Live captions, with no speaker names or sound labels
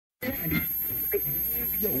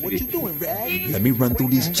Yo, what you doing, Rag? Let me run through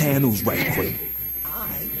these channels right quick.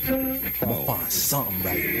 I'ma find something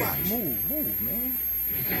right. Watch. Move, man.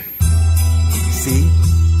 See?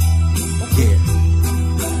 Yeah.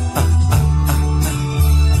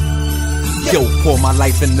 Yo, pour my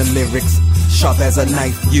life in the lyrics. Sharp as a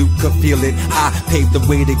knife, you could feel it. I paved the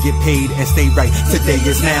way to get paid and stay right. Today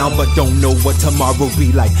is now, but don't know what tomorrow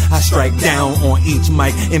be like. I strike down on each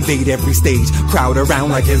mic, invade every stage, crowd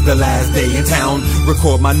around like it's the last day in town.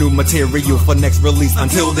 Record my new material for next release.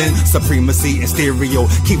 Until then, Supremacy and stereo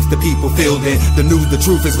keeps the people filled in. The news, the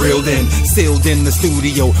truth is reeled in, sealed in the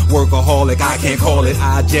studio. Workaholic, I can't call it.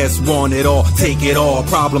 I just want it all, take it all,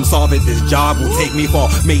 problem solve it. This job will take me far.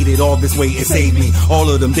 Made it all this way, it saved me. All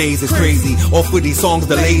of them days is crazy. Off with these songs,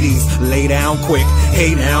 the ladies lay down quick.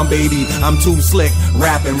 Hey down, baby, I'm too slick,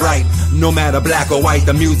 rapping right. No matter black or white,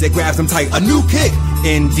 the music grabs them tight. A new kick,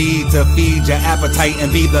 indeed, to feed your appetite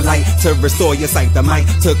and be the light to restore your sight. The mic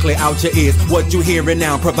to clear out your ears. What you hearing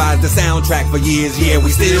now provides the soundtrack for years. Yeah, we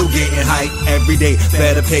still getting hype every day.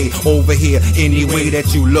 Better pay over here. Any way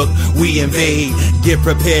that you look, we invade. Get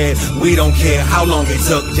prepared, we don't care how long it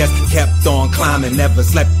took. Just kept on climbing, never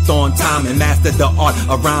slept on time, and mastered the art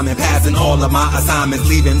of rhyming, passing all of my assignments,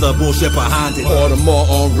 leaving the bullshit behind it. All the more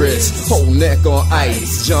on wrist, whole neck on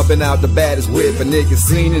ice, jumping out the baddest whip a nigga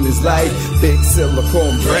seen in his life. Big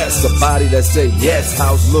silicone breasts, a body that say yes.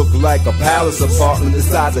 House look like a palace, apartment the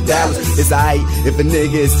size of Dallas. It's aight if a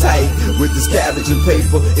nigga is tight with this cabbage and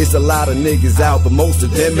paper. It's a lot of niggas out, but most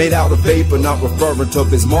of them made out of paper. Not referring to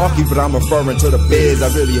Bismarcky, but I'm referring to the biz. I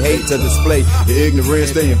really hate to display the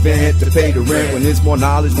ignorance they invent to pay the rent. When it's more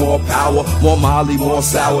knowledge, more power, more Molly, more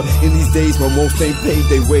sour. In these days when most ain't paid,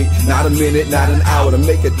 they wait not a minute, not an hour to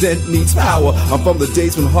make a dent needs power. I'm from the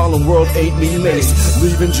days when Harlem World ain't me mace,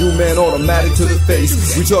 leaving Jew man automatic to the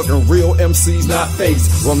face. We talking real MCs, not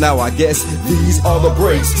fakes. Well now I guess these are the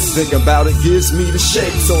breaks. Thinking about it gives me the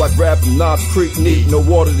shake, so I grab from Knob Creek, need no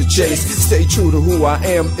water to chase. Stay true to who I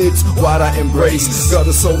am, it's what I embrace.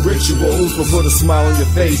 Gutter soul rituals will put a smile on your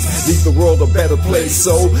face, leave the world a better place.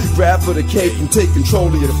 So grab for the cake and take control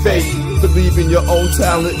of your fate. Believe in your own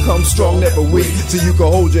talent, come strong, never weak, so you can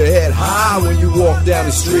hold your head high when you walk down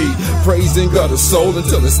the street. Praising Gutter soul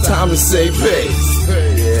until it's time to say peace.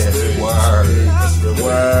 Yeah, word.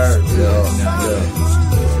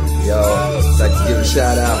 Yo, I'd like to give a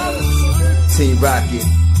shout out, Team Rocket.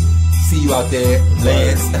 See you out there,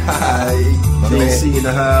 Lance. My man C in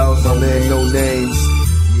the house. My man No Names.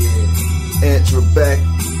 Yeah. Aunt Trebek,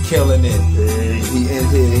 killing it. He in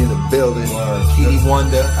here in the building. Kitty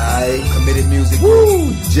Wonder. Committed Music.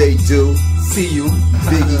 Woo. J Do. See you.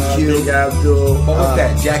 Biggie Q. Big Abdul. What was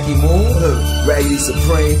that? Jackie Moon. Ragidy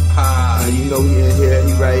Supreme. You know he in here.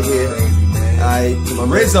 He right here. My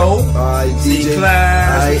Rizzo. DJ.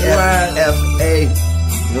 CeeClass. FA.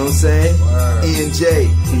 You know what I'm saying? E&J.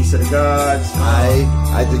 Peace of the gods. I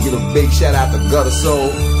had to give a big shout out to Gutter Soul.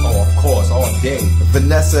 Oh, of course, all day.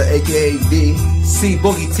 Vanessa, aka V. C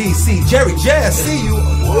Boogie TC. Jerry Jazz, see you.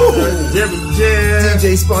 Woo. Jerry Jazz.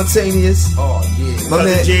 DJ Spontaneous. Oh, yeah. My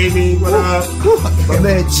man Jamie, what up? My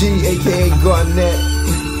man G, aka Garnett.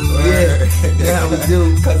 Yeah, how we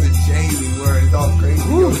do? Cousin Jamie, word. It's all crazy.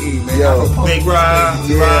 Yo, Big Rob.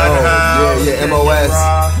 Yeah, MOS.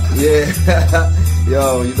 Yeah.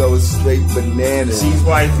 Yo, you know, it's straight bananas. She's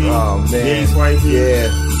wifey. Oh, man. He's wifey. Yeah.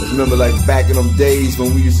 I remember, like, back in them days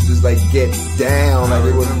when we used to just, like, get down. Like,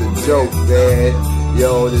 it wasn't a joke, man.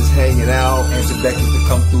 Yo, just hanging out. And Trebek used to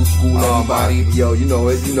come through school, everybody. Yo, you know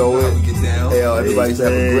it. How we get down. Yo, everybody used to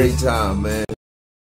have a great time, man.